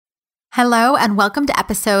Hello and welcome to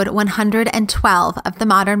episode 112 of The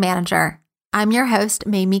Modern Manager. I'm your host,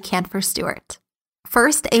 Mamie Canfer Stewart.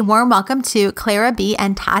 First, a warm welcome to Clara B.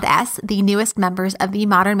 and Todd S., the newest members of the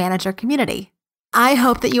Modern Manager community. I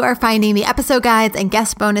hope that you are finding the episode guides and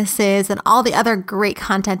guest bonuses and all the other great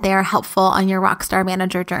content there helpful on your Rockstar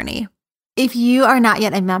Manager journey. If you are not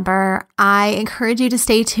yet a member, I encourage you to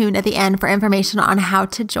stay tuned at the end for information on how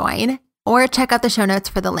to join or check out the show notes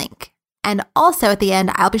for the link. And also at the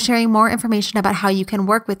end, I'll be sharing more information about how you can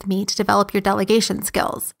work with me to develop your delegation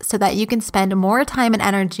skills so that you can spend more time and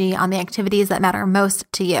energy on the activities that matter most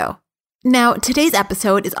to you. Now, today's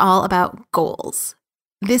episode is all about goals.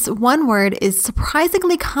 This one word is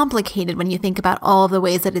surprisingly complicated when you think about all of the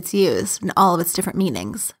ways that it's used and all of its different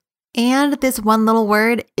meanings. And this one little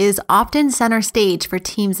word is often center stage for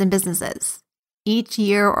teams and businesses. Each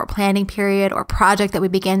year or planning period or project that we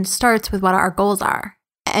begin starts with what our goals are.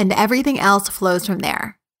 And everything else flows from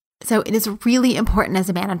there. So it is really important as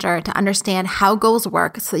a manager to understand how goals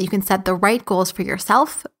work so that you can set the right goals for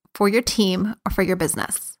yourself, for your team, or for your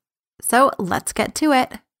business. So let's get to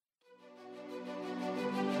it.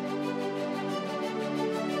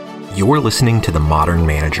 You're listening to The Modern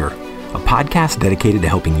Manager, a podcast dedicated to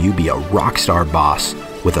helping you be a rockstar boss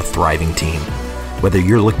with a thriving team. Whether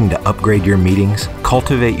you're looking to upgrade your meetings,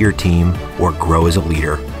 cultivate your team, or grow as a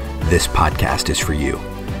leader, this podcast is for you.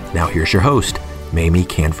 Now here's your host, Mamie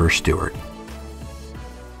Canfer Stewart.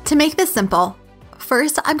 To make this simple,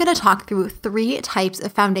 first I'm going to talk through 3 types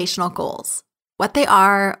of foundational goals, what they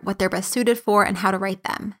are, what they're best suited for, and how to write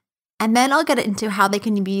them. And then I'll get into how they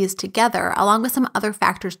can be used together along with some other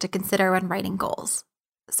factors to consider when writing goals.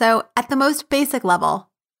 So at the most basic level,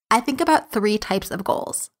 I think about 3 types of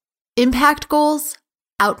goals: impact goals,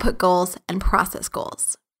 output goals, and process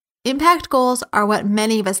goals. Impact goals are what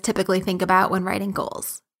many of us typically think about when writing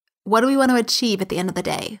goals. What do we want to achieve at the end of the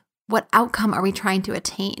day? What outcome are we trying to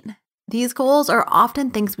attain? These goals are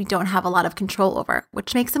often things we don't have a lot of control over,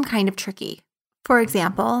 which makes them kind of tricky. For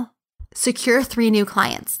example, secure 3 new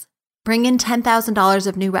clients, bring in $10,000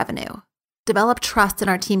 of new revenue, develop trust in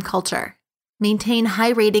our team culture, maintain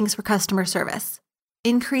high ratings for customer service,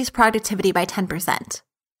 increase productivity by 10%.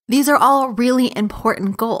 These are all really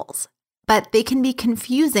important goals, but they can be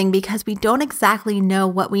confusing because we don't exactly know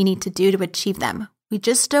what we need to do to achieve them. We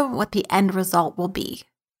just know what the end result will be.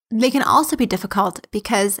 They can also be difficult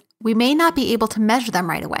because we may not be able to measure them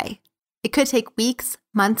right away. It could take weeks,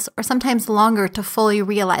 months, or sometimes longer to fully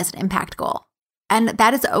realize an impact goal. And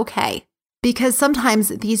that is okay, because sometimes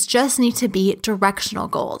these just need to be directional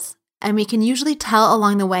goals, and we can usually tell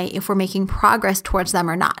along the way if we're making progress towards them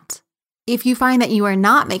or not. If you find that you are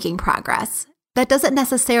not making progress, that doesn't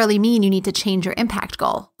necessarily mean you need to change your impact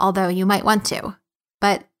goal, although you might want to.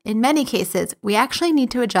 But in many cases, we actually need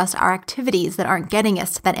to adjust our activities that aren't getting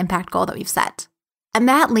us to that impact goal that we've set. And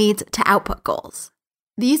that leads to output goals.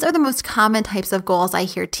 These are the most common types of goals I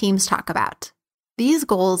hear teams talk about. These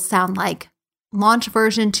goals sound like launch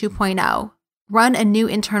version 2.0, run a new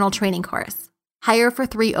internal training course, hire for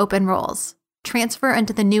 3 open roles, transfer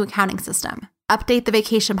into the new accounting system, update the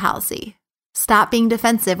vacation policy, stop being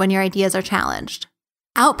defensive when your ideas are challenged.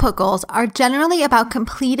 Output goals are generally about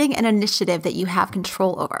completing an initiative that you have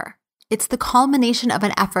control over. It's the culmination of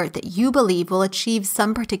an effort that you believe will achieve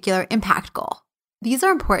some particular impact goal. These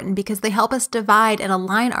are important because they help us divide and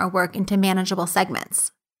align our work into manageable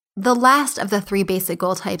segments. The last of the 3 basic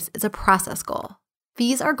goal types is a process goal.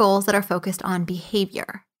 These are goals that are focused on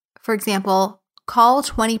behavior. For example, call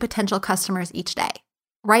 20 potential customers each day,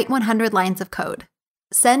 write 100 lines of code,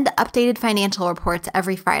 send updated financial reports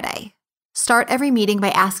every Friday, start every meeting by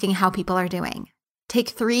asking how people are doing.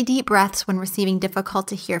 Take 3 deep breaths when receiving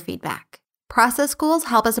difficult-to-hear feedback. Process goals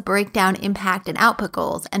help us break down impact and output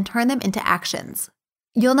goals and turn them into actions.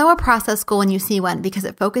 You'll know a process goal when you see one because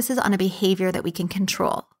it focuses on a behavior that we can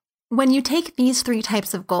control. When you take these 3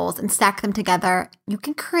 types of goals and stack them together, you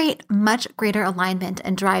can create much greater alignment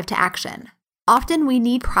and drive to action. Often we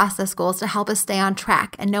need process goals to help us stay on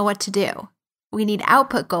track and know what to do. We need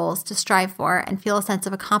output goals to strive for and feel a sense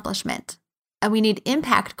of accomplishment. And we need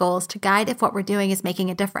impact goals to guide if what we're doing is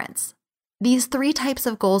making a difference. These 3 types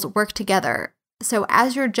of goals work together, so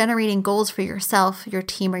as you're generating goals for yourself, your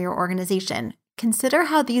team, or your organization, consider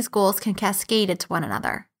how these goals can cascade into one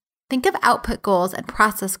another. Think of output goals and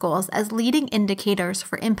process goals as leading indicators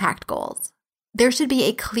for impact goals. There should be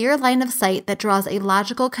a clear line of sight that draws a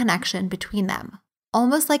logical connection between them,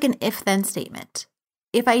 almost like an if-then statement.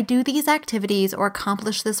 If I do these activities or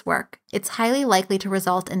accomplish this work, it's highly likely to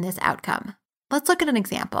result in this outcome. Let's look at an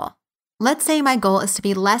example. Let's say my goal is to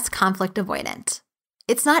be less conflict avoidant.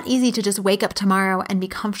 It's not easy to just wake up tomorrow and be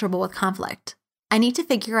comfortable with conflict. I need to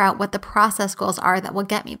figure out what the process goals are that will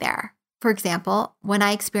get me there. For example, when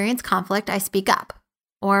I experience conflict, I speak up.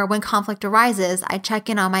 Or when conflict arises, I check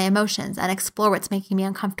in on my emotions and explore what's making me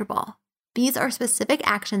uncomfortable. These are specific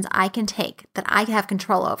actions I can take that I have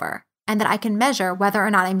control over and that I can measure whether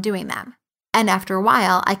or not I'm doing them. And after a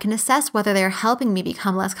while, I can assess whether they're helping me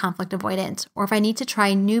become less conflict avoidant or if I need to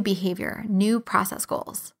try new behavior, new process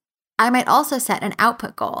goals. I might also set an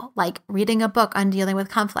output goal, like reading a book on dealing with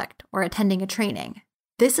conflict or attending a training.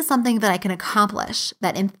 This is something that I can accomplish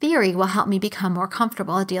that in theory will help me become more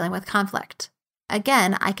comfortable at dealing with conflict.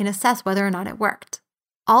 Again, I can assess whether or not it worked.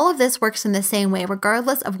 All of this works in the same way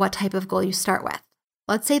regardless of what type of goal you start with.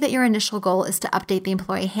 Let's say that your initial goal is to update the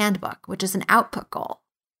employee handbook, which is an output goal.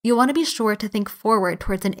 You'll want to be sure to think forward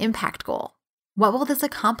towards an impact goal. What will this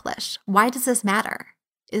accomplish? Why does this matter?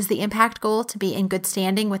 Is the impact goal to be in good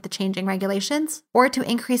standing with the changing regulations or to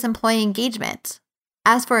increase employee engagement?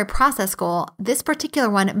 As for a process goal, this particular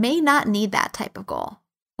one may not need that type of goal.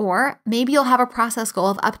 Or maybe you'll have a process goal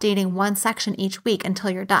of updating one section each week until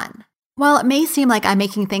you're done. While it may seem like I'm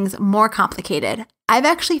making things more complicated, I've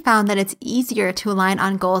actually found that it's easier to align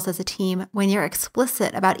on goals as a team when you're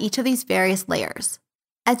explicit about each of these various layers.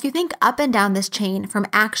 As you think up and down this chain from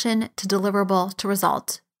action to deliverable to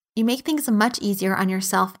result, you make things much easier on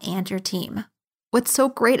yourself and your team. What's so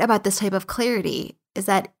great about this type of clarity is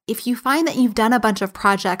that if you find that you've done a bunch of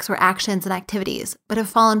projects or actions and activities but have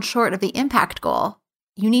fallen short of the impact goal,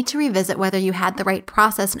 you need to revisit whether you had the right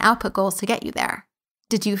process and output goals to get you there.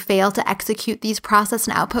 Did you fail to execute these process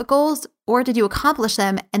and output goals, or did you accomplish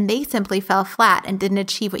them and they simply fell flat and didn't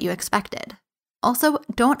achieve what you expected? Also,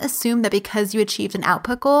 don't assume that because you achieved an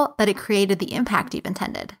output goal that it created the impact you've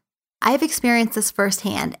intended. I've experienced this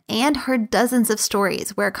firsthand and heard dozens of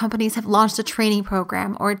stories where companies have launched a training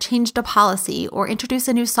program or changed a policy or introduced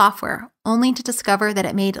a new software only to discover that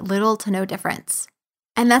it made little to no difference.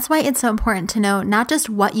 And that's why it's so important to know not just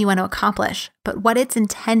what you want to accomplish, but what it's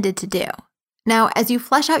intended to do. Now, as you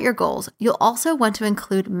flesh out your goals, you'll also want to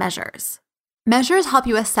include measures. Measures help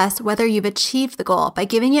you assess whether you've achieved the goal by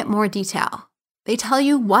giving it more detail. They tell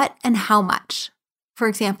you what and how much. For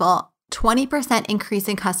example, 20% increase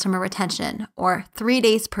in customer retention, or 3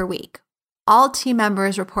 days per week. All team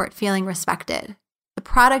members report feeling respected. The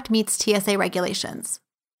product meets TSA regulations.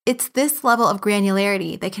 It's this level of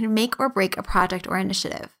granularity that can make or break a project or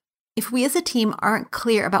initiative. If we as a team aren't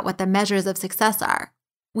clear about what the measures of success are,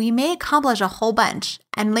 we may accomplish a whole bunch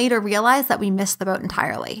and later realize that we missed the boat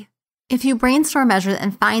entirely. If you brainstorm measures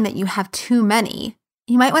and find that you have too many,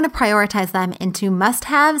 you might want to prioritize them into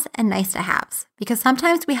must-haves and nice-to-haves, because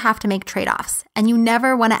sometimes we have to make trade-offs, and you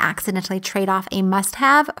never want to accidentally trade off a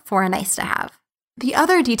must-have for a nice-to-have. The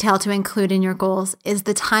other detail to include in your goals is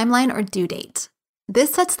the timeline or due date.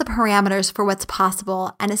 This sets the parameters for what's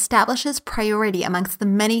possible and establishes priority amongst the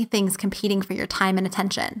many things competing for your time and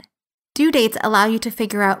attention. Due dates allow you to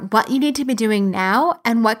figure out what you need to be doing now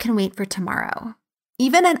and what can wait for tomorrow.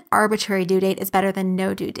 Even an arbitrary due date is better than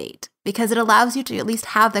no due date because it allows you to at least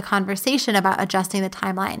have the conversation about adjusting the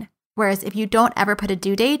timeline. Whereas if you don't ever put a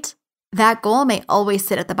due date, that goal may always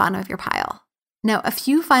sit at the bottom of your pile. Now, a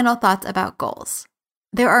few final thoughts about goals.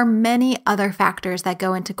 There are many other factors that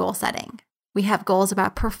go into goal setting. We have goals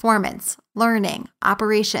about performance, learning,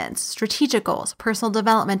 operations, strategic goals, personal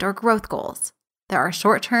development, or growth goals. There are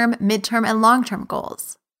short-term, mid-term, and long-term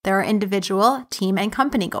goals. There are individual, team, and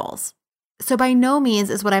company goals. So by no means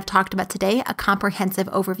is what I've talked about today a comprehensive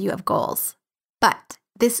overview of goals. But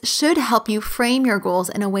this should help you frame your goals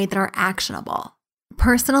in a way that are actionable.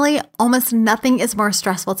 Personally, almost nothing is more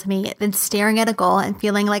stressful to me than staring at a goal and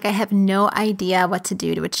feeling like I have no idea what to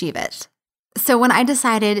do to achieve it. So when I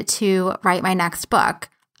decided to write my next book,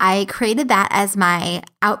 I created that as my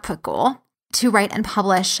output goal to write and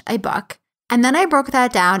publish a book. And then I broke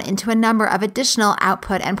that down into a number of additional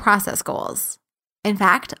output and process goals. In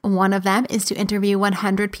fact, one of them is to interview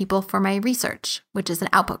 100 people for my research, which is an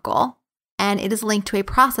output goal. And it is linked to a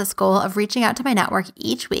process goal of reaching out to my network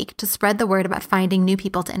each week to spread the word about finding new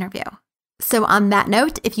people to interview. So on that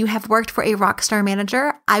note, if you have worked for a rockstar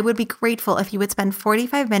manager, I would be grateful if you would spend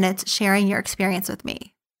 45 minutes sharing your experience with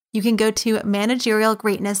me. You can go to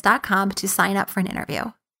managerialgreatness.com to sign up for an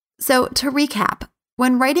interview. So to recap,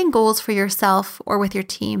 when writing goals for yourself or with your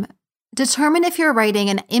team, determine if you're writing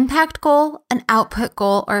an impact goal, an output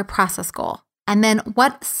goal, or a process goal. And then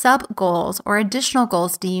what sub-goals or additional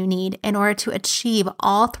goals do you need in order to achieve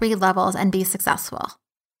all 3 levels and be successful?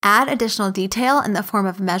 Add additional detail in the form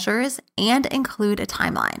of measures and include a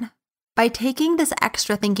timeline. By taking this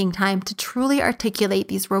extra thinking time to truly articulate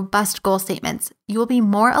these robust goal statements, you will be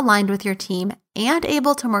more aligned with your team and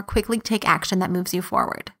able to more quickly take action that moves you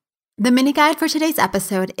forward. The mini guide for today's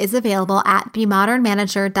episode is available at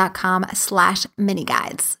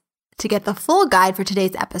themodernmanager.com/mini-guides. To get the full guide for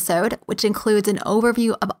today's episode, which includes an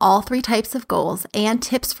overview of all 3 types of goals and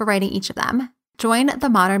tips for writing each of them, join the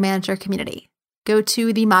Modern Manager community. Go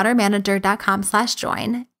to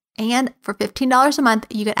themodernmanager.com/join, and for $15 a month,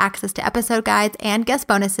 you get access to episode guides and guest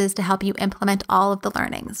bonuses to help you implement all of the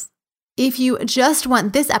learnings. If you just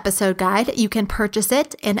want this episode guide, you can purchase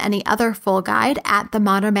it and any other full guide at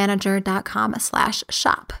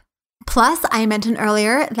themodernmanager.com/shop. Plus, I mentioned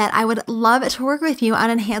earlier that I would love to work with you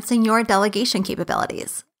on enhancing your delegation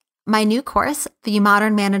capabilities. My new course, The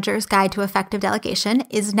Modern Manager's Guide to Effective Delegation,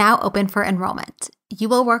 is now open for enrollment. You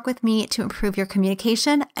will work with me to improve your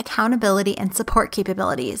communication, accountability, and support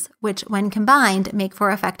capabilities, which, when combined, make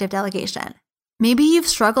for effective delegation. Maybe you've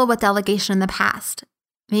struggled with delegation in the past.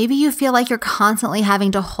 Maybe you feel like you're constantly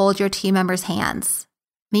having to hold your team members' hands.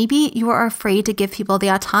 Maybe you are afraid to give people the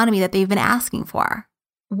autonomy that they've been asking for.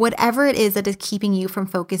 Whatever it is that is keeping you from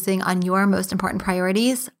focusing on your most important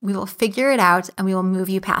priorities, we will figure it out and we will move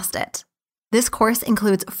you past it. This course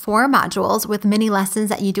includes 4 modules with mini lessons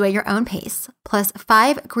that you do at your own pace, plus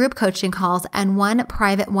 5 group coaching calls and 1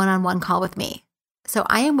 private one-on-one call with me. So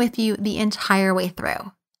I am with you the entire way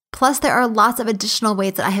through. Plus, there are lots of additional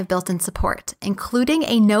ways that I have built in support, including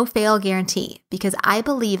a no-fail guarantee, because I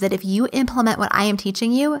believe that if you implement what I am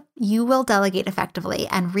teaching you, you will delegate effectively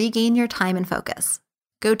and regain your time and focus.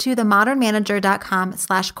 Go to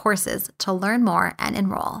themodernmanager.com/courses to learn more and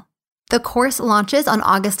enroll. The course launches on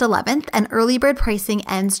August 11th and early bird pricing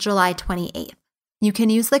ends July 28th. You can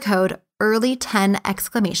use the code EARLY10!!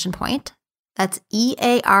 That's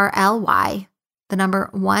EARLY, the number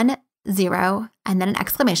 10, and then an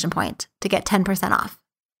exclamation point to get 10% off.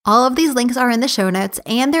 All of these links are in the show notes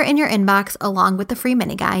and they're in your inbox along with the free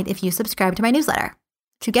mini guide if you subscribe to my newsletter.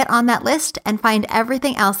 To get on that list and find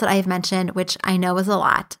everything else that I have mentioned, which I know is a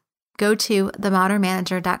lot, go to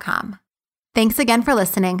themodernmanager.com. Thanks again for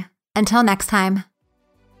listening. Until next time.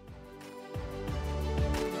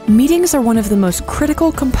 Meetings are one of the most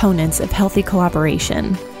critical components of healthy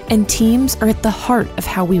collaboration, and teams are at the heart of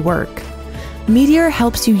how we work. Meteor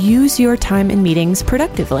helps you use your time in meetings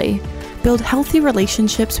productively, build healthy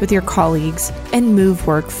relationships with your colleagues, and move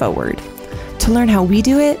work forward. To learn how we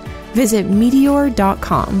do it, visit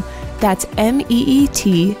meteor.com. That's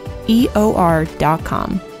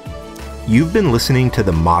MEETEOR.com. You've been listening to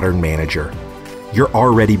The Modern Manager. You're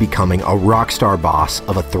already becoming a rock star boss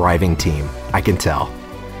of a thriving team, I can tell.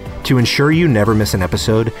 To ensure you never miss an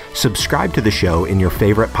episode, subscribe to the show in your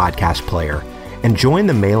favorite podcast player and join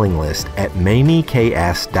the mailing list at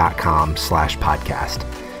mamieks.com/podcast.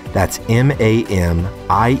 That's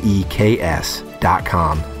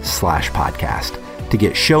MAMIEKS.com/podcast to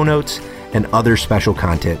get show notes and other special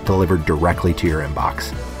content delivered directly to your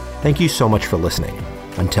inbox. Thank you so much for listening.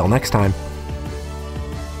 Until next time.